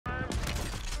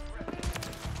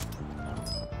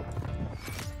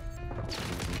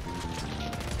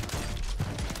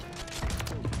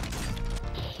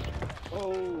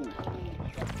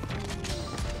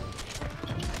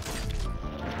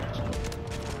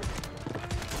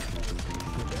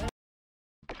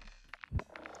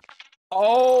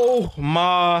Oh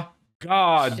my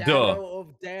God. Shadow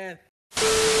of death.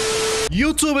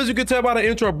 YouTube, as you can tell by the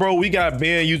intro, bro, we got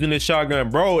Ben using this shotgun.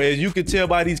 Bro, as you can tell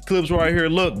by these clips right here,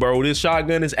 look, bro, this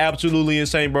shotgun is absolutely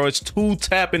insane, bro. It's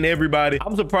two-tapping everybody.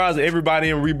 I'm surprised that everybody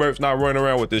in Rebirth's not running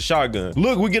around with this shotgun.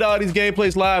 Look, we get all these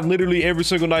gameplays live literally every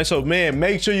single night. So, man,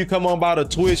 make sure you come on by the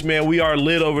Twitch, man. We are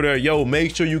lit over there. Yo,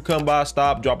 make sure you come by,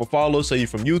 stop, drop a follow, say you're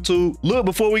from YouTube. Look,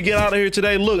 before we get out of here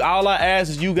today, look, all I ask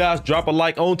is you guys drop a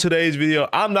like on today's video.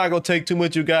 I'm not going to take too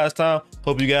much of you guys' time.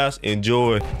 Hope you guys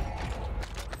enjoy.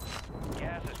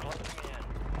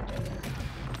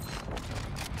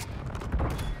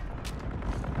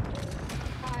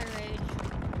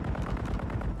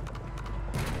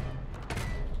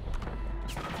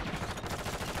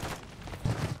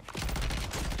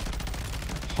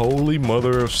 Holy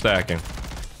mother of stacking.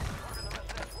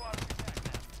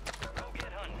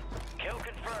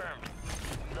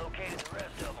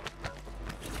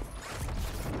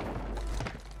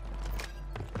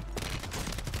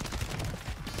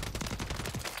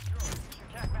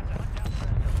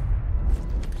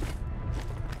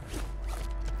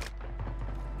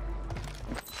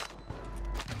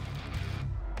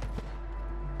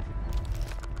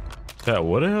 Chat,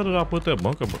 where the hell did I put that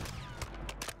bunker?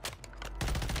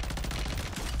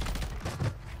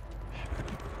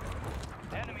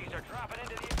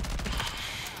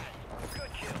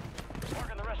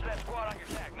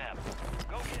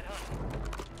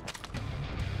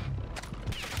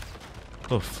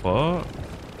 The fuck?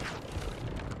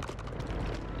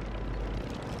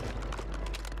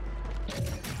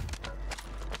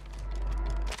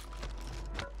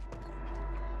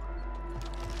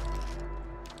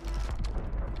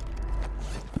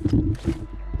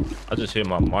 I just hit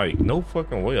my mic. No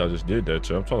fucking way I just did that,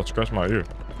 chat. I'm trying to scratch my ear.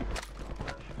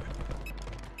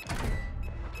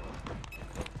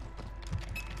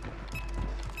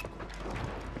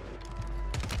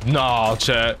 Nah,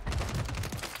 chat.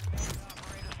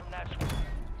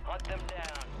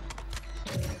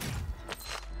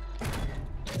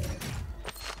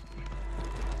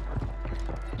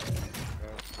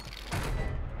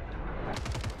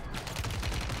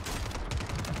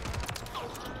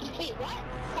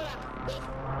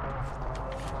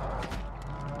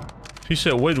 He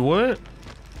said, wait, what?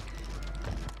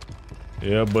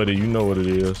 Yeah, buddy, you know what it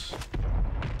is.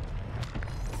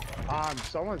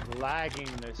 Someone's lagging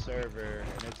this server,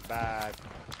 and it's bad.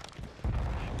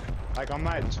 Like, I'm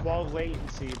at 12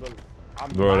 latency, but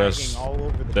I'm lagging all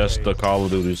over the place. That's the Call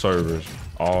of Duty servers,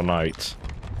 all night.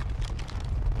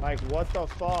 Like, what the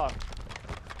fuck?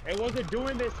 It wasn't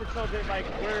doing this until they, like,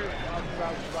 we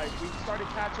started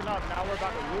catching up. Now we're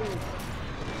about to lose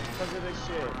because of this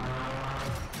shit.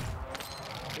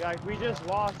 Yeah, like, we just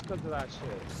lost because of that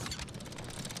shit.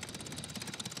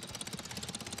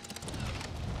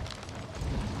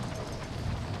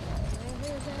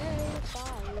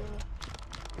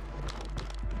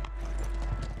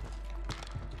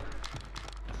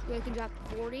 You can drop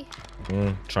 40?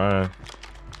 Trying.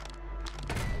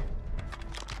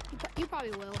 You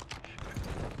probably will.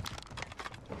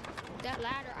 That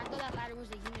ladder, I thought that ladder was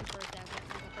a unit first, like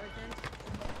a person.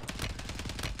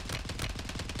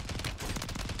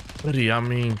 Buddy, I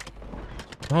mean,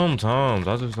 sometimes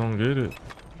I just don't get it.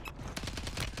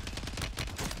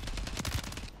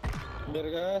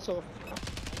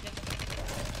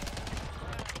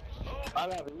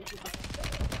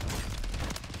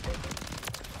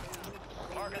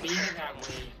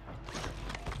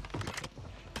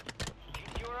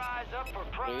 Keep your eyes up for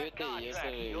private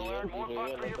contracts. You'll earn more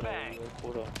bucks for your bang.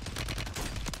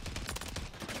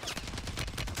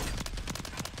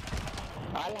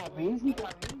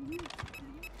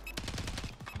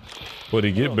 But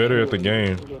he get better at the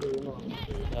game. Get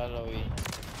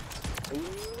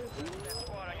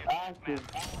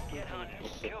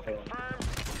hunted. Kill confirmed.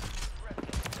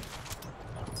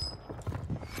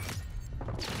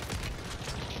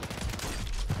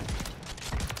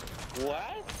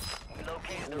 What?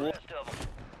 Located the rest of them.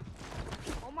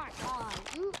 Oh my god,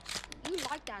 you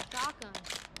like that shotgun.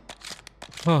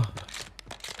 Huh.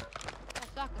 That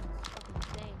shotgun's fucking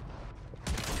insane.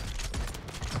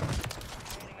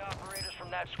 Operators from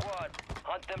that squad.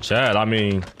 Hunt them. Chad, I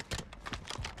mean,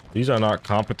 these are not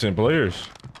competent players.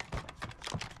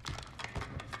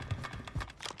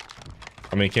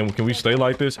 I mean, can we stay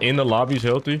like this in the lobbies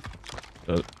healthy?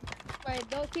 Wait,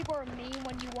 those people are mean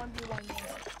when you 1v1 me.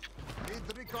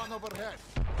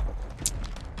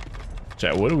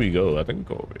 Chat, where do we go? I think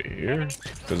we go over here.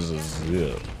 Because it's a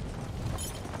zip.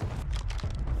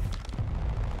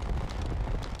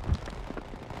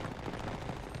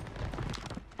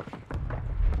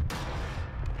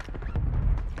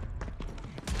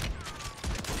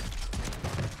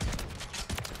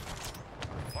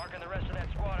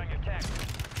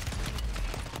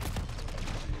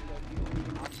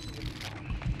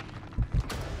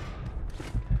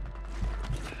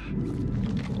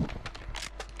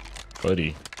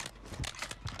 Buddy.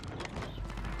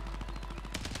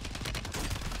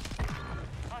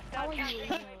 How are you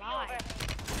even alive?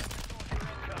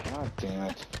 God damn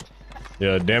it.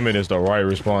 Yeah, damn it is the right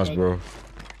response, bro. Or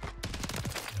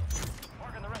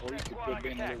you could quit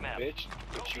being a little bitch,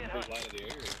 but you big light of the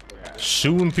air.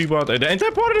 Shooting people out there. Ain't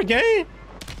that part of the game?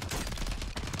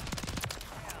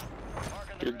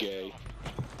 You're gay.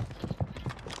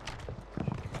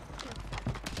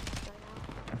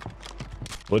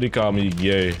 What he call me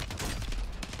gay?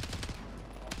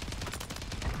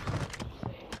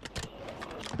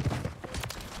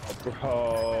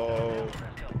 Bro.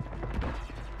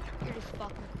 You're just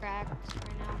fucking cracked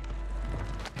right now.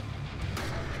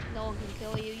 No one can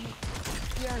kill you.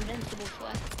 You're invincible,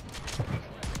 Swagg.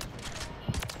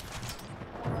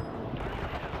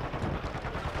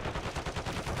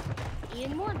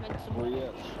 Even more invincible. Where you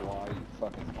at, Shoa, you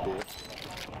fucking bitch?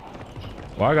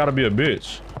 Why I gotta be a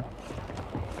bitch?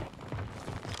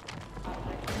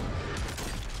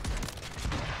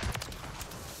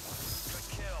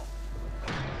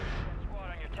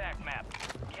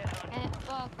 And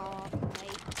fuck off,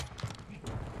 mate.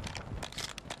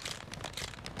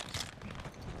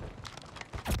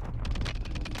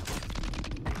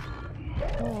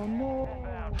 Oh no.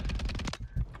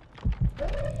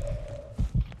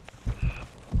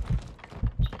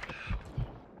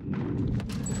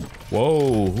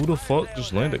 Whoa, who the fuck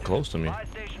just landed close to me? Buy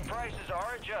station prices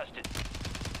are adjusted.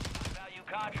 Value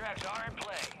contracts are in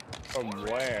play. From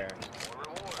where? More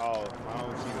rewards. Oh, I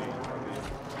don't see me.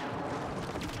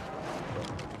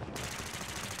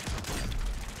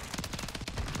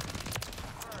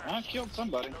 I killed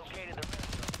somebody. Located the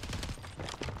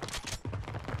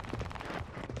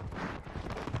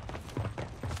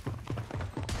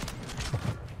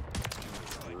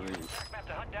map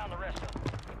to hunt down the rest of them.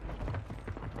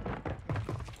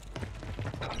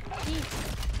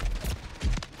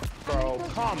 Bro,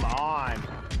 come on.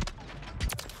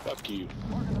 Fuck you.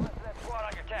 That squad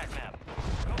on your attack map.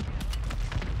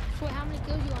 Swagg, how many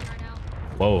kills you on right now?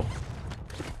 Whoa.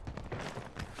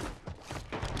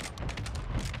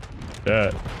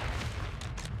 That.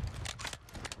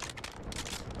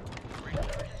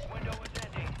 Window is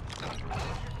empty.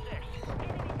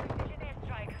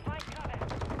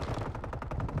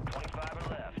 25 are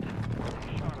left.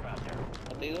 Sharp out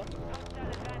there.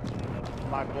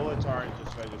 My bullets aren't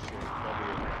just registered.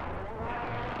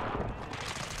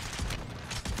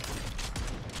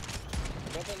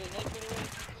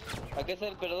 ¿A qué es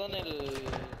el perdón el...?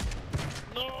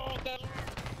 No, Carlos.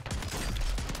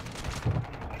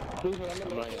 I'm not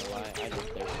gonna lie, I just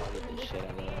started calling this shit out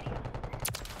of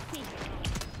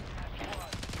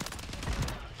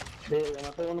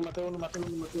Maté uno.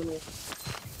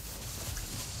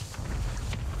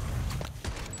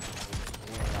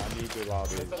 I need to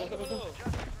lobby.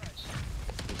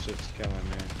 This shit's killing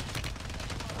me.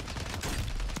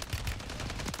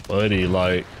 Buddy,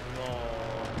 like.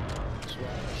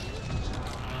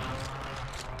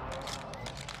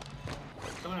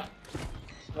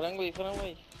 Fueran,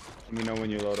 güey. Let me know when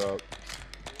you load up.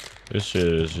 This shit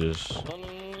is just. No.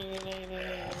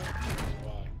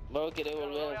 Vamos a querer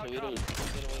volver a subir el...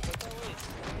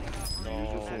 No.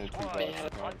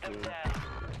 Hunt them down.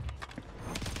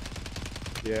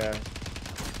 Yeah.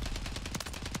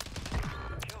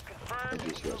 Kill confirmed. I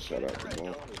just got shut out the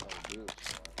ball.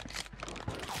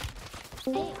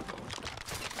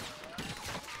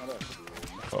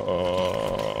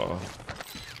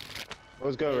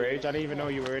 Let's go, Rage. I didn't even know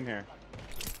you were in here.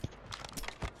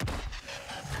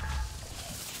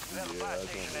 You have a buy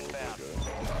station inbound.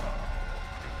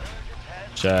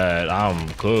 Chad, I'm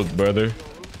cooked, brother.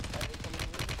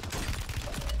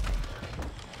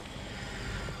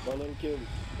 I'm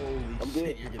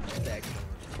good. You're getting stacked.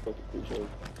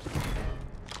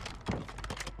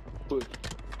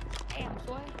 Damn,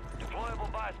 Swagg. Deployable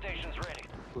buy stations ready.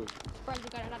 Surprised you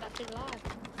got out of that shit alive.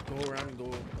 Go around and go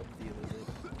up the other way.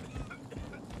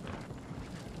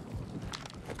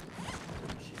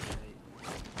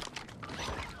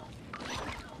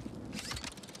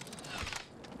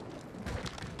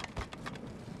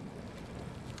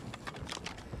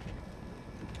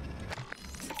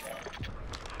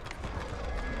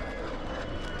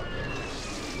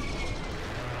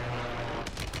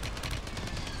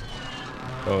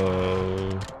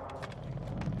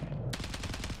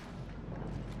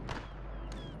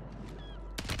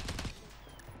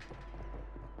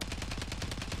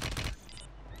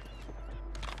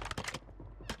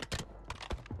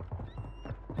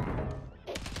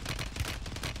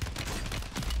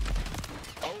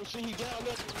 Oh shit, he down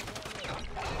there.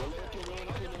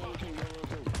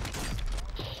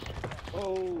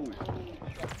 Oh.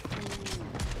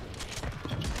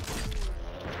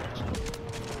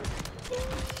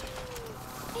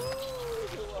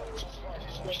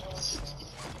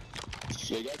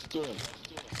 doing?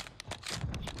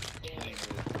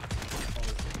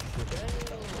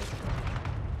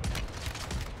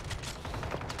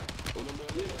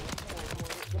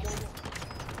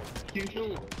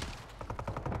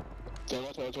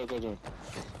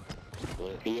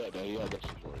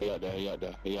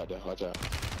 He out there, watch out.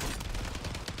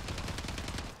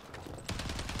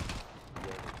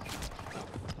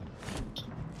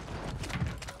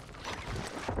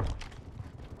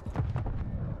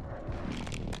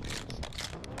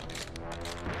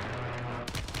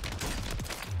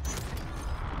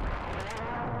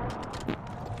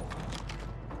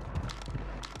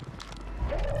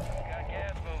 Got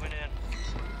gas moving in.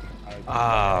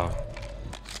 Ah.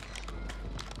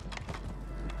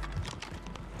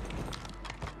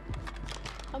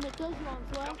 How many kills you on,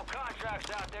 Swagg? Couple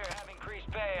contracts out there have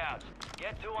increased payouts.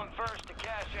 Get to them first to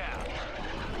cash out.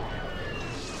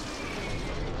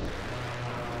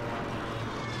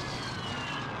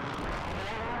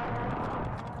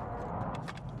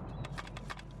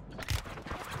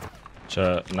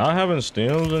 Chat, not having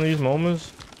stems in these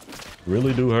moments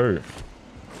really do hurt.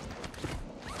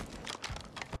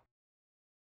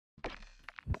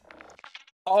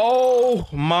 Oh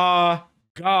my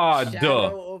God.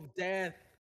 Shadow of death.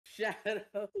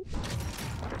 Shadow.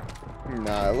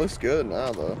 Nah, it looks good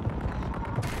now though.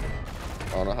 I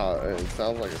don't know how it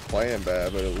sounds like it's playing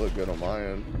bad, but it looked good on my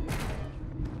end.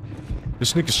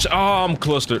 This nigga, oh, I'm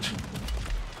clustered.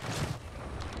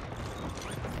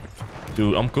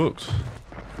 Dude, I'm cooked.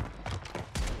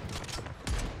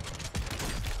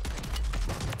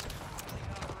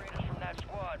 Operators from that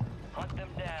squad, hunt them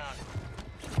down.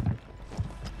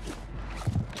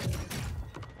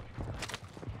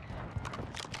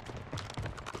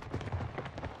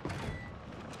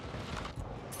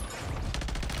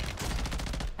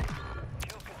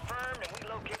 Kill confirmed, and we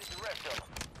located the rest of them.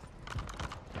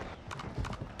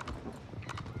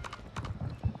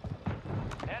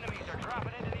 Enemies are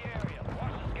dropping into the area.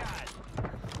 Watch the skies.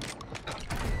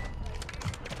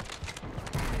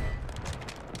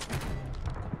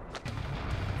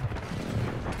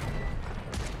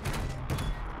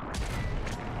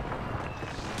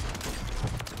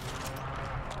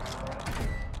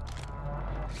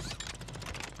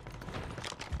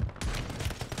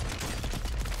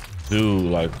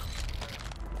 Dude, like,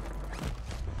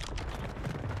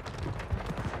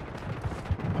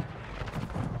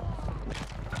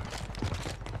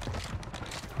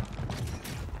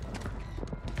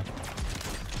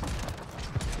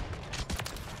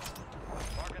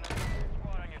 Marking the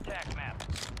squad on your attack map.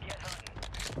 Get hunting.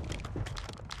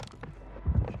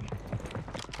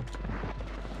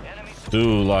 Enemies.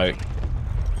 dude, like,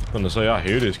 I'm gonna say I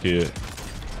hear this kid.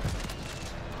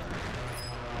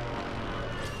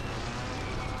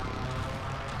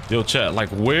 Yo, chat, like,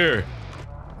 where?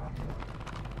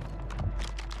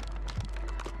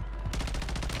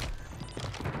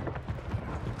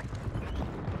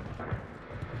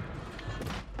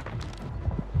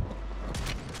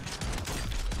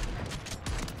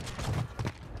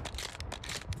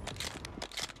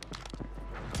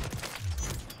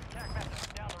 Attack map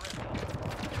down the red zone.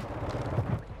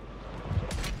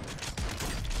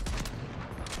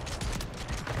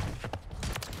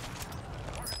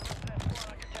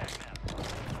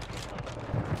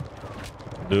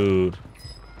 Dude.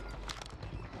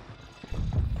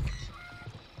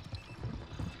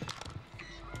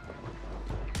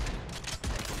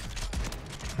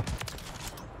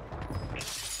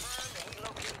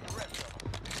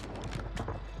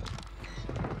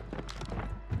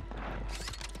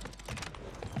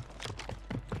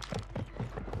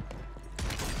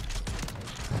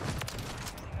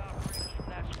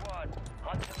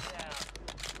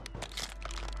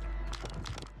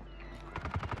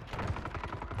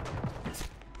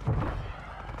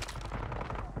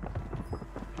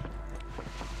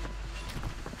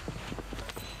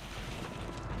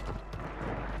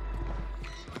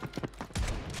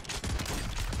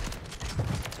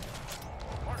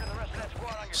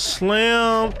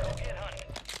 Slam.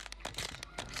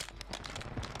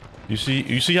 You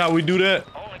see how we do that?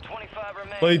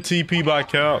 Play TP by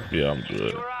Cap. Yeah, I'm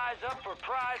good. Your eyes up for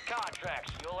prize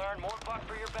contracts. You'll earn more buck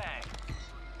for your bang.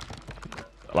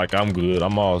 Like, I'm good.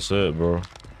 I'm all set, bro.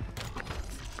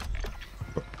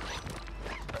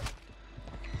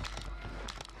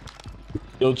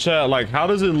 Yo, chat, like, how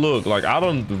does it look? Like, I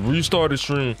done restarted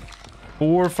stream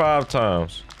 4 or 5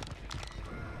 times.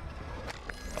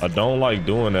 I don't like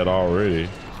doing that already.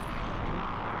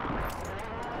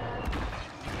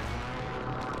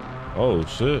 Oh,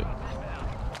 shit.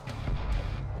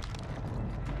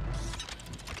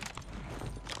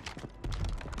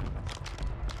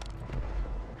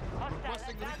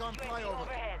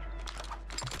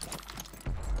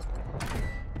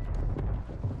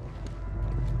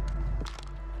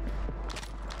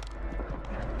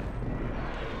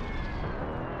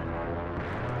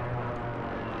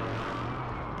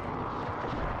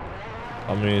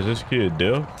 I mean, is this kid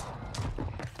deaf?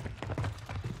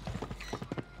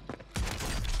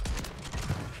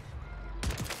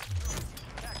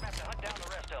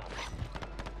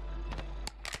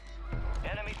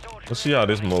 Let's see how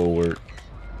this mode works.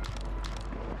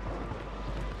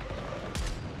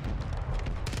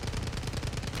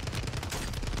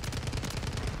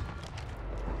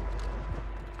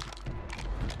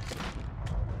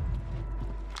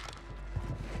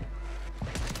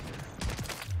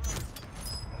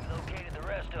 Located the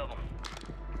rest of them.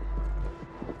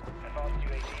 Advanced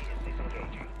UAV is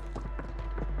disengaging.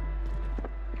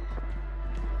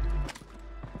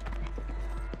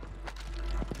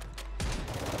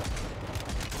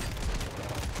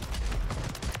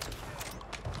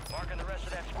 Marking the rest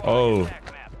of that squad. Oh.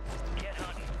 Get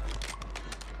hunting.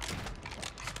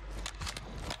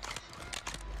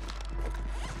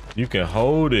 You can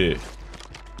hold it.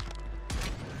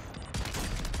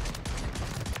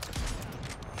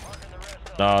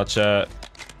 Nah, chat.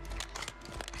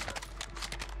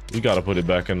 We gotta put it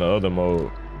back in the other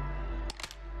mode.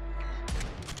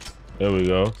 There we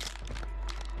go.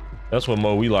 That's what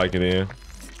mode we like it in.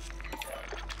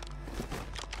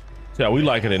 Yeah, we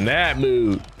like it in that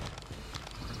mood.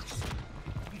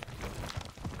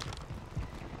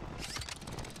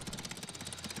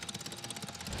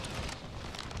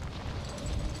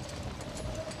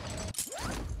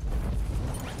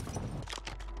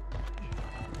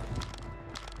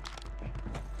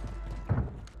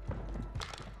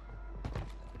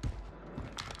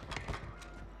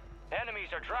 Enemies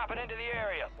are dropping into the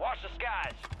area. Watch the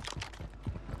skies.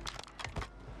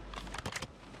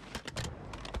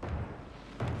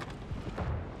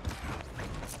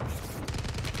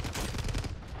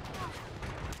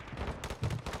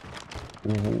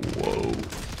 Whoa.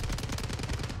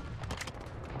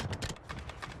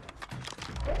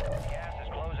 Gas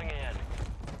is closing in.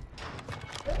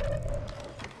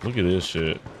 Look at this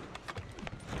shit.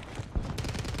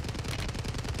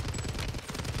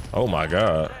 Oh my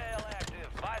God. Sale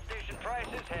active. Buy station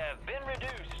prices have been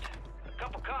reduced. A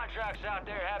couple contracts out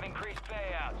there have increased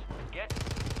payouts. Get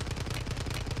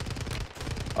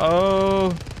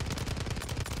Oh.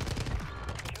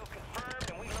 kill confirmed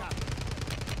and we lock.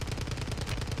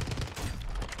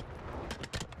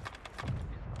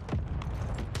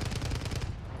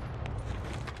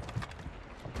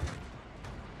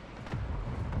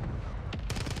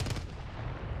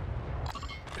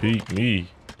 Peek me.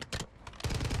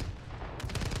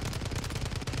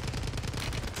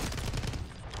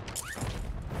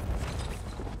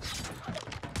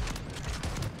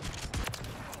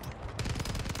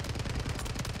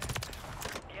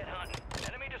 Get hunting.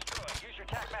 Enemy destroyed. Use your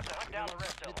tac map to hunt down the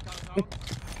rest of them.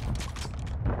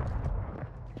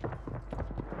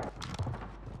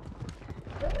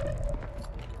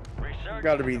 Resurgence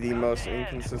Got to be the is most dead.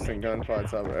 inconsistent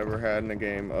gunfights I've ever had in a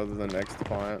game other than X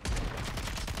Defiant.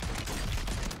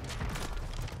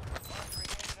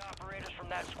 Remaining operators from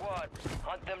that squad.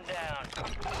 Hunt them down.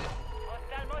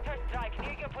 Hostile motor strike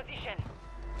near your position.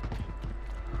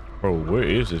 Bro, where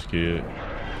is this kid?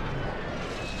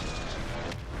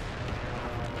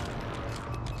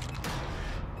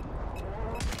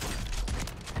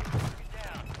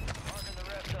 Down. Marking the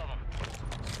rest of them.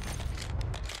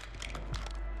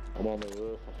 I'm on the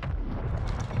roof.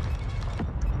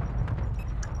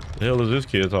 The hell is this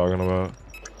kid talking about?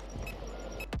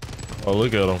 Oh,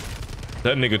 look at him.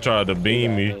 That nigga tried to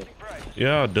beam me.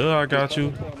 Yeah, duh, I got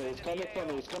you. He's coming for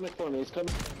me. He's coming for me. He's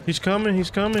coming. He's coming, he's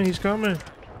coming, he's coming.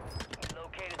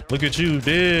 Located the Look at you,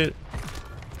 dead.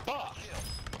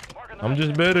 Marking the I'm rest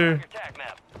just of them. better. Your tac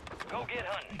map. Go get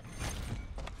hunting.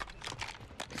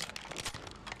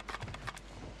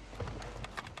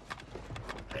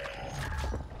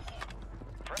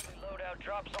 Friendly loadout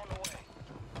drops on the way.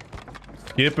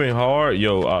 Skipping hard,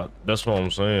 yo, that's what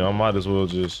I'm saying. I might as well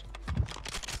just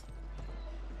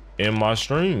end my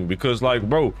stream because, like,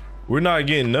 bro, we're not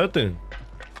getting nothing.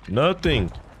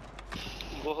 Nothing.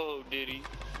 Whoa, did he?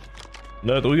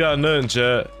 Nothing. We got nothing,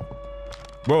 chat.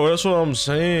 Bro, that's what I'm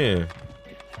saying.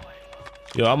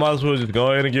 Yo, I might as well just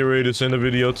go ahead and get ready to send the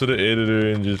video to the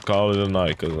editor and just call it a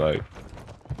night. Cause, like,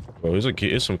 bro,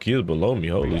 it's some kids below me.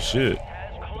 Holy shit.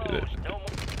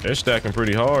 They're stacking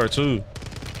pretty hard too.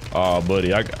 Aw,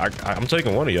 buddy, I'm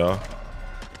taking one of y'all.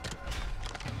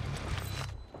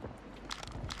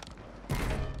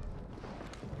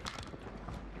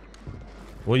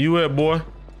 Where you at, boy?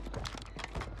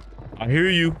 I hear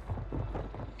you.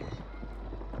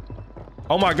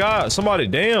 Oh my God, somebody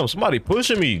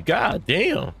pushing me. God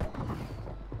damn.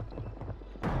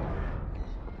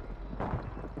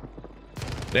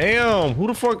 Damn, who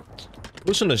the fuck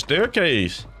pushing the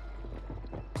staircase?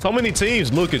 So many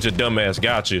teams. Look at your dumbass.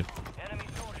 Got you. Enemy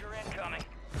soldier incoming.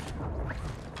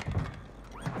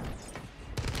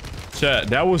 Chat,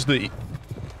 that was the...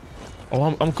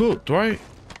 Oh, I'm cooked, right?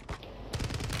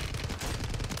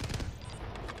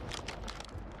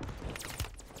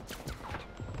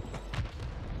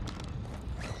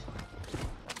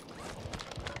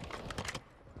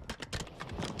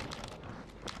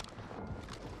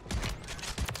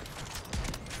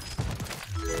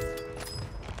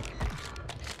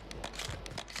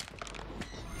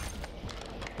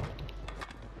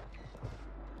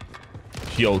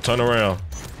 Yo, turn around.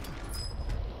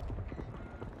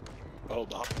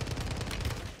 Hold on.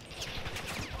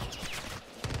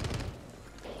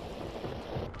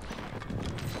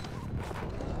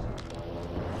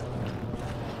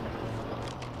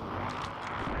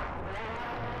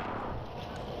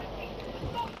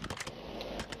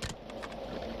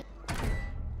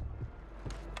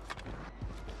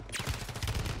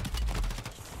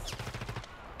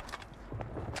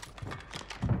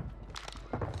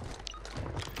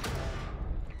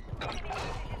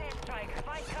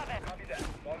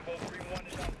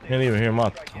 Can't even hear my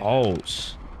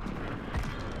thoughts.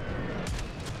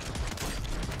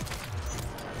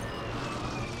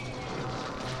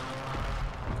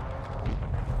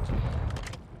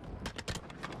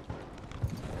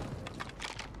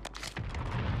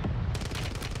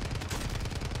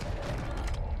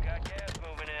 Got gas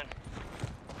moving in.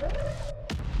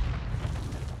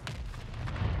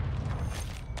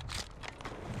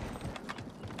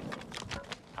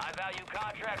 High value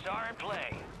contracts are in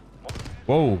play.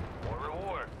 Whoa. More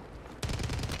reward.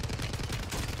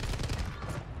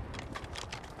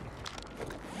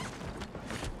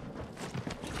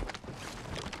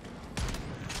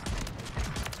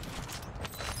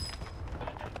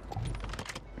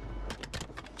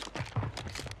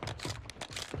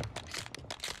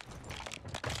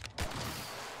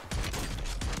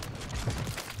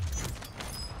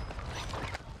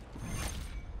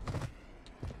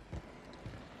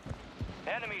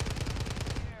 Enemy.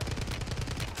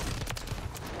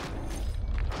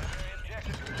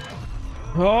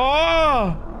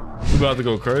 Oh! You about to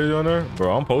go crazy on there?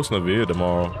 Bro, I'm posting a video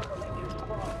tomorrow.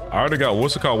 I already got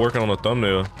what's it called working on a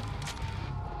thumbnail.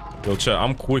 Yo, chat,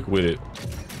 I'm quick with it.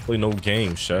 Play no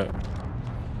games, chat.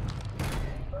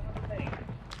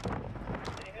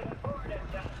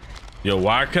 Yo,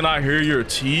 why can't I hear your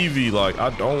TV? Like, I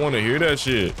don't want to hear that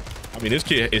shit. I mean, this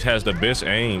kid, it has the best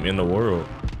aim in the world.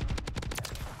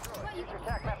 Use your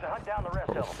attack map to hunt down the rest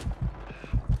of them.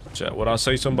 Chat, would I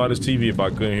say somebody's TV if I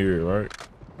couldn't hear it, right?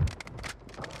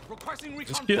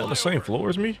 This kid on the same floor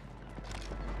as me?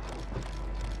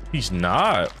 He's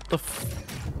not. What the f...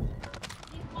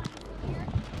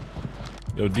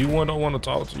 Yo, D1 don't want to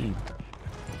talk to you.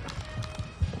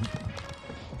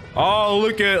 Oh,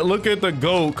 look at the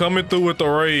GOAT coming through with the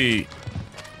raid.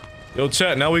 Yo,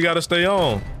 chat, now we gotta stay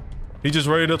on. He just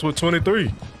raided us with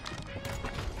 23.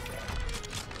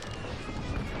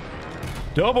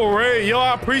 Double raid. Yo,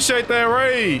 I appreciate that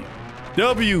raid.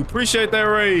 W, appreciate that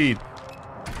raid.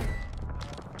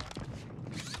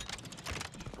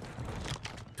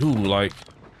 Dude, like,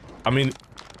 I mean...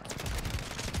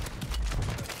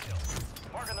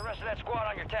 Marking the rest of that squad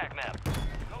on your attack map.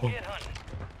 Go get hunting.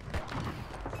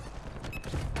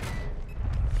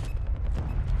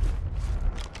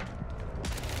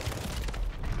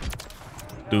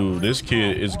 Dude, this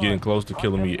kid is getting close to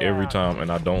killing me every time,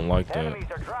 and I don't like that. Enemies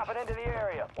are dropping into the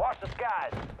area. Watch the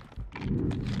skies.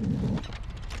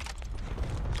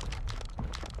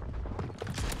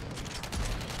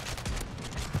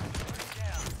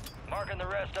 Marking the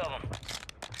rest of them.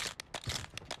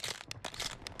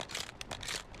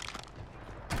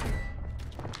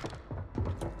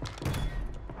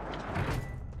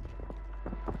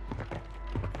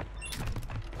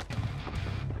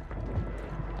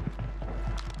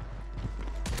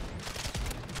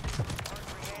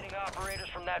 Remaining operators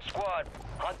from that squad.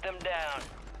 Hunt them down.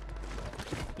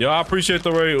 Yo, I appreciate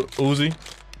the raid, Uzi.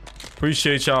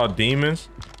 Appreciate y'all demons.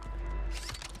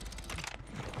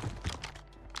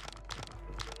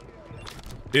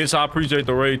 Yes, I appreciate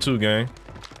the raid too, gang.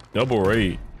 Double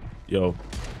raid. Yo.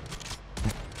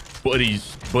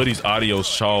 Buddy's audio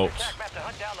chalks. Attack map to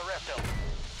hunt down the rest of them.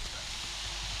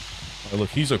 Hey, look,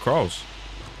 he's across.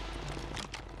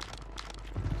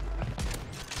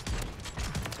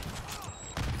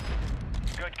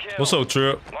 Good kill. What's up,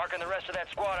 Trip? Marking the rest of that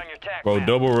squad on your attack Bro, map.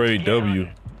 double raid Get W.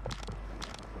 hunting.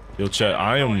 Yo, chat,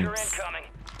 Soldier incoming.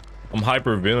 I'm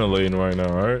hyperventilating right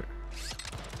now, right?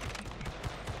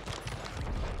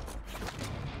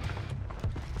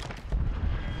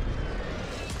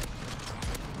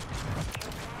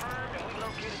 Confirmed, and we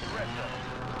located the rest of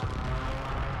them.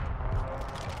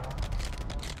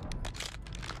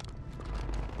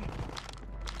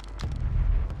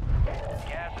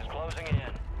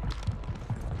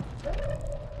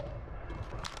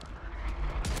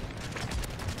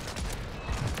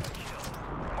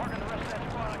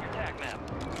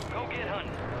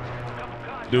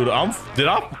 Dude, did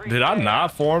I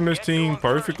not form this team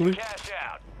perfectly?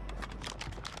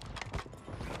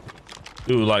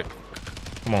 Dude, like,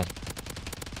 come on.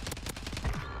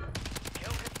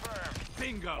 Kill confirmed.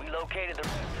 Bingo. We located the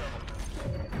rest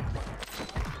of them.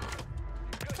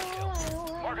 Good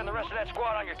kill. Marking the rest of that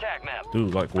squad on your tac map.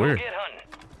 Dude, like where? Get hunting.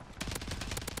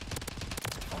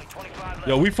 Only 25 left.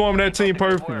 Yo, we formed that team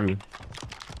perfectly.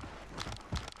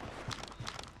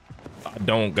 I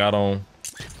don't got on.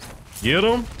 Get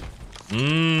him?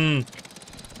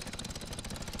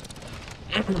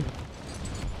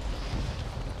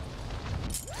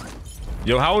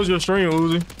 Yo, how was your stream,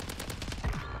 Uzi?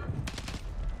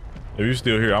 If you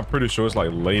still here, I'm pretty sure it's like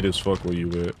late as fuck where you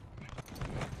at.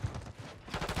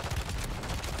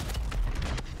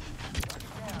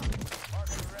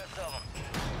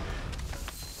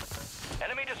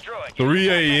 Enemy destroyed. 3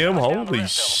 a.m. Holy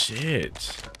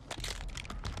shit.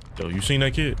 Yo, you seen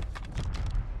that kid?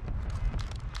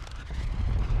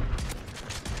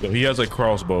 Yo, he has a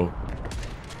crossbow.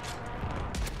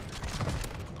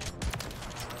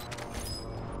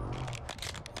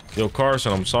 Yo,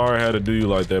 Carson, I'm sorry I had to do you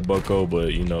like that, bucko,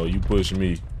 but you know, you pushed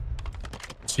me.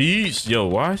 Cheats? Yo,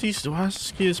 why is this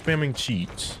kid spamming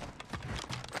cheats?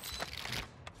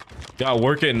 Got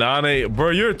work at 9 a.m. Bro,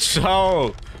 you're a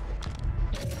child.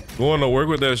 Going to work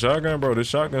with that shotgun, bro. This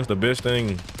shotgun's the best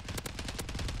thing.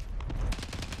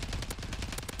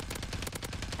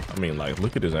 I mean, like,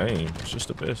 look at his aim. It's just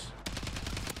the best.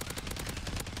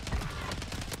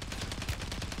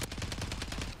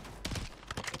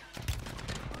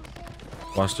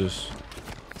 Watch this.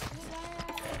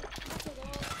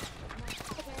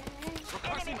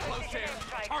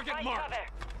 Target mark.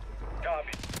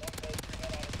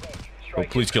 Oh,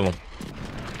 please kill him.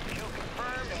 Kill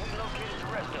confirmed, and we located the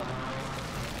rest of them.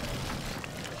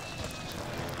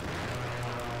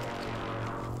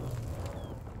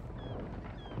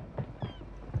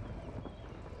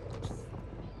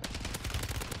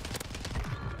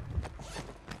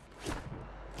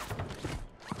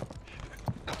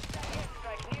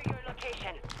 Near your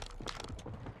location.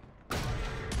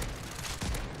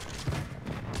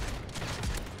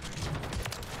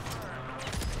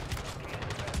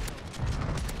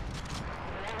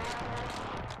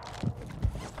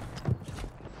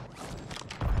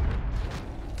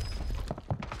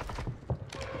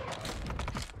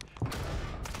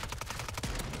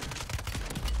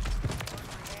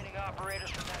 Remaining operators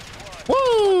from that squad.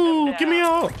 Woo! Give me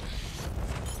all.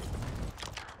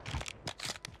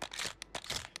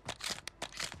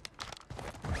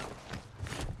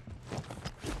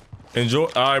 Enjoy.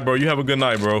 All right, bro. You have a good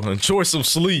night, bro. Enjoy some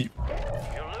sleep.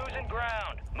 You're losing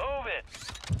ground. Move it.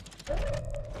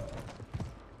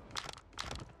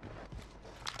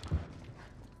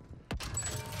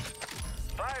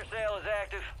 Fire sale is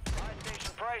active. Buy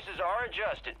station prices are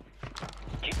adjusted.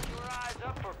 Keep your eyes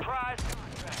up for prize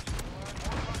contracts.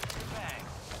 More money in your bank.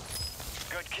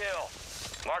 Good kill.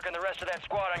 Marking the rest of that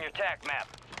squad on your tac map.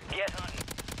 Get hunting.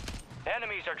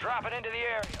 Enemies are dropping into the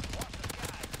area. Watch the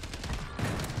skies.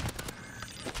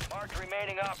 Mark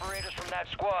remaining operators from that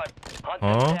squad. Hunt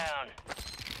them down.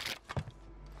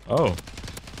 Oh.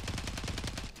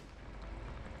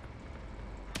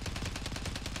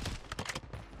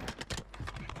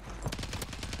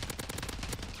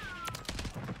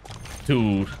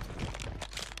 Dude.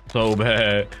 So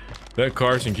bad. That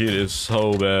Carson kid is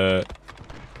so bad.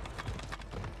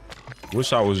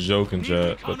 Wish I was joking,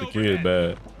 chat, but the kid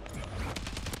bad.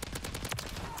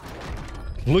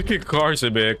 Look at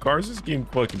Carson, man. Carson's getting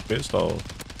fucking pissed off.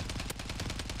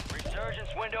 Resurgence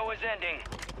window is ending.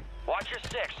 Watch your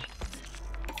six.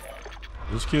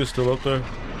 This kid's still up there.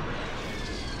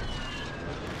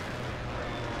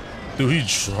 Dude,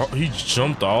 he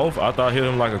jumped off. I thought I hit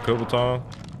him like a couple times.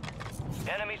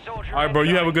 Enemy soldier. All right, bro.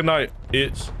 You have a good night.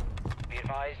 It's. Be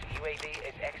advised, UAV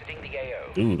is exiting the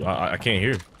AO. Dude, I can't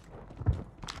hear.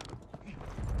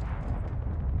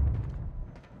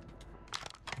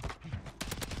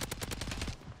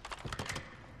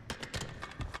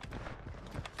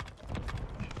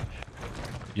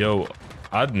 Yo,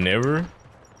 I'd never in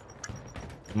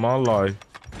my life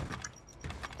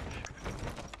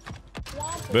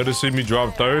better see me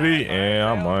drop 30 and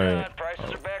I might.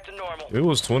 Prices are back to normal. It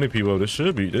was 20 people.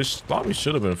 This lobby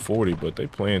should have been 40, but they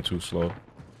playing too slow. Wait,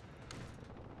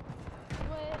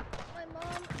 my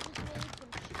mom just made some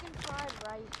chicken fried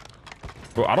rice.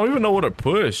 Bro, I don't even know what to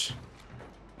push.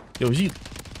 Yo, he. Enemy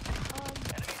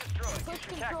destroyed. Use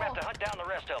your tac map to hunt down the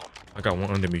rest of them. I got one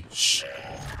under me. Shh.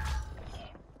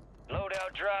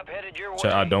 Loadout drop headed your way.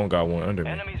 Chat, I don't got one under me.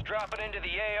 Enemies dropping into the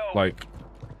AO. Like.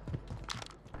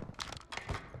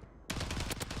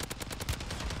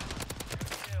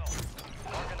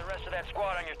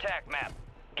 squad on your tack map.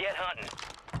 Get hunting.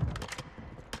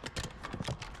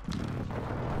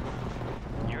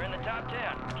 You're in the top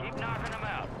 10. Keep knocking them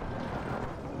out.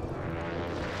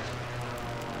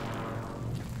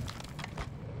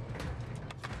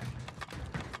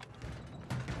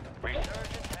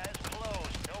 Resurgence has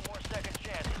closed. No more second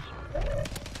chances.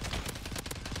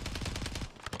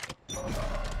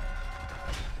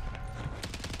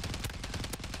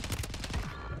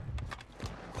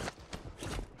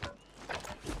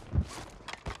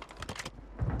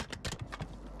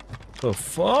 The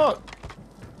fuck?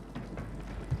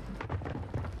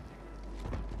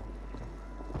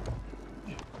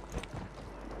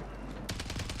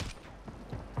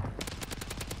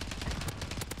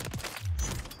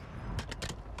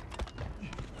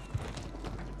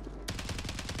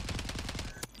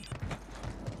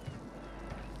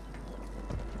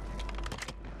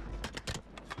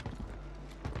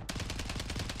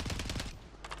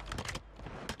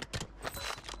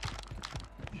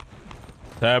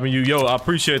 Tabbing you, yo, I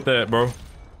appreciate that, bro.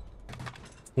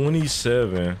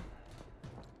 27.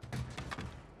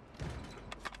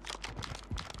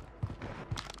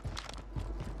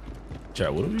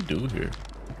 Chat, what do we do here?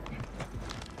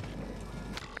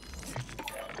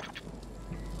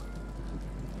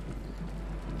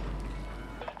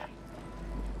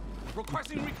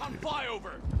 Requesting recon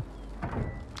flyover.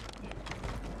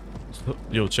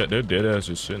 Yo, chat, their dead ass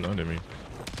is sitting under me.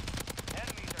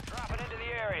 Enemies are dropping into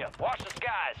the area. Watch the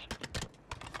skies.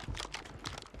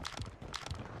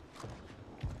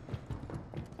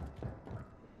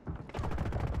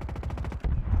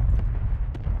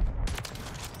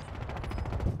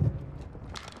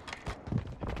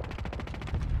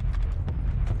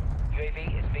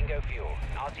 UAV is bingo fuel.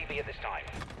 RTV at this time.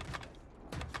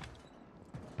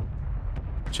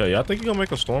 Chat, y'all think you gonna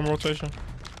make a storm rotation?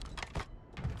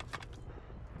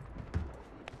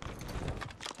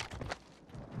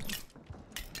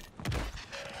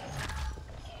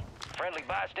 Friendly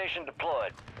buy station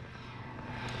deployed.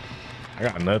 I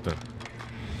got nothing.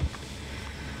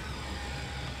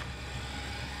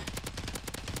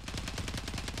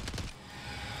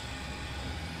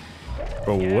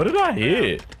 Bro, what did I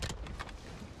hit?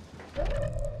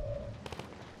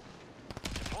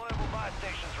 Deployable buy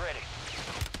stations ready.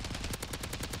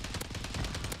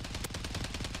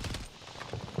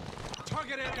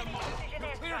 Target area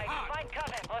marked. Clear hot. Find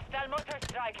cover. Hostile motor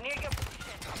strike near your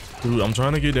position. Dude, I'm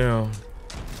trying to get down.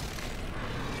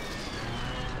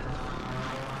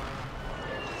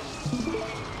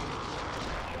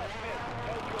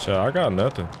 Chat, I got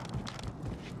nothing.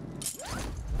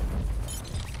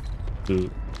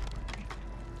 Dude.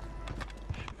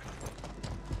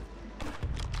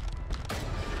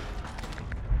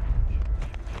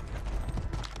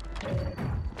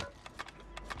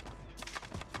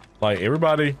 Like,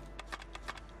 everybody.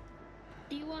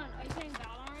 Do you want? Are you playing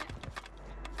Valorant?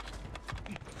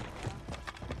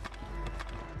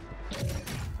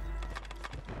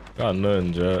 Got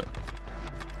nothing, Jack.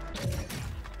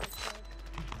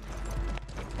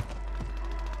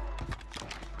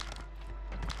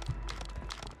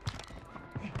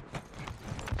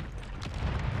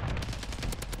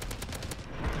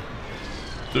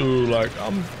 Dude, like,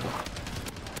 I'm...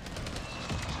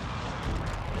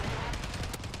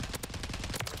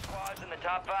 Squads in the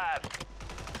top 5.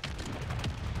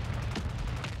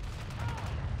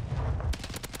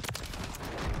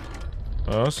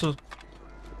 That's a...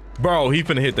 Bro, he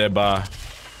finna hit that buy.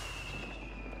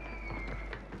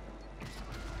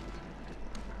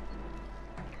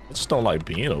 I just don't like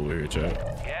being over here, Jack.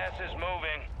 Gas is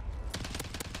moving.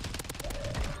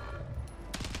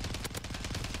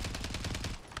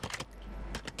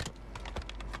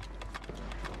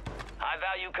 High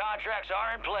value contracts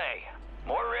are in play.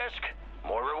 More risk,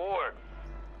 more reward.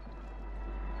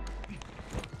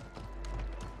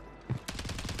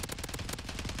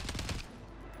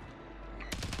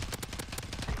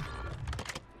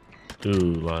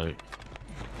 Dude, like...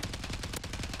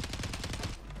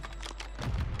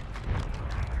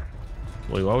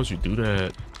 Wait, why would you do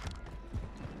that?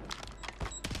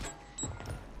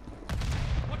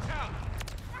 Watch out.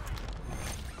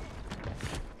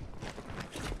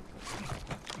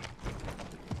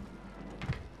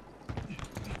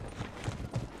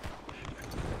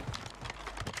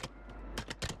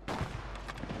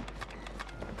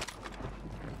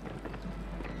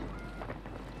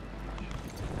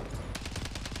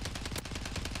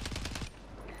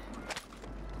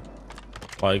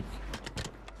 Like...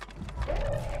 You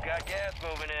got gas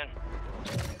moving in.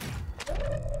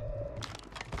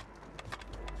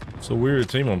 It's a weird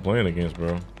team I'm playing against,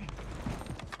 bro.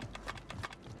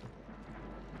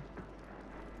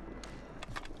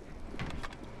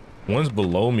 One's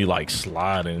below me, like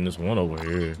sliding, and there's one over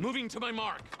here. Moving to my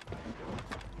mark.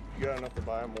 You got enough to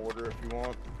buy a mortar if you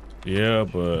want. Yeah,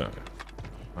 but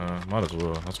might as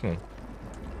well.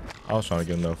 I was trying to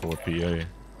get enough for a PA.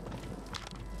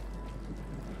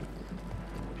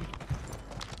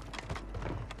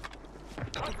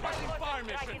 Fire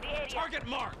mission. Target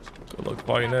marked. Good luck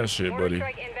fighting that shit, buddy.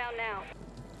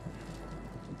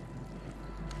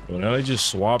 Well, now they just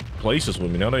swapped places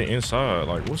with me. Now they inside.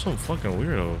 Like, what's so fucking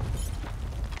weirdo?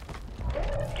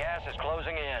 Gas is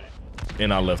closing in.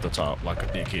 And I left the top like a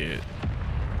dickhead.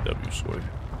 W Swagg.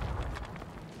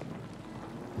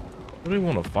 Why do they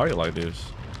want to fight like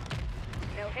this?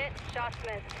 No hit, shots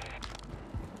missed.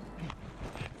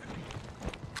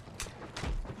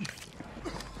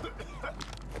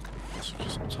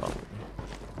 Just on top of me.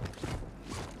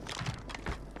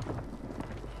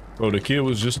 Bro, the kid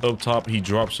was just up top. He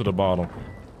drops to the bottom.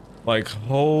 Like,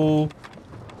 oh.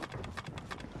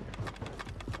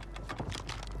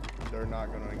 They're not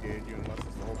going to engage you unless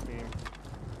it's the whole team.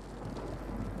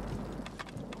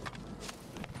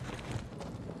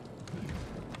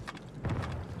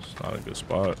 It's not a good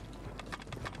spot.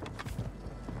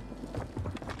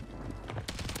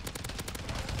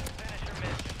 Finish your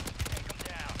mission. Take them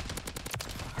down.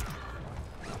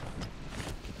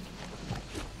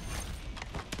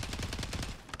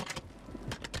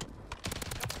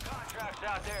 Contracts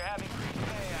out there having free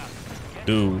payout. Get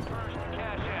Dude, first and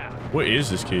cash out. what is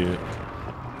this kid?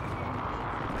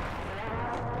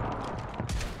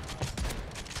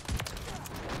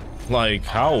 Like,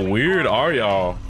 how weird are y'all?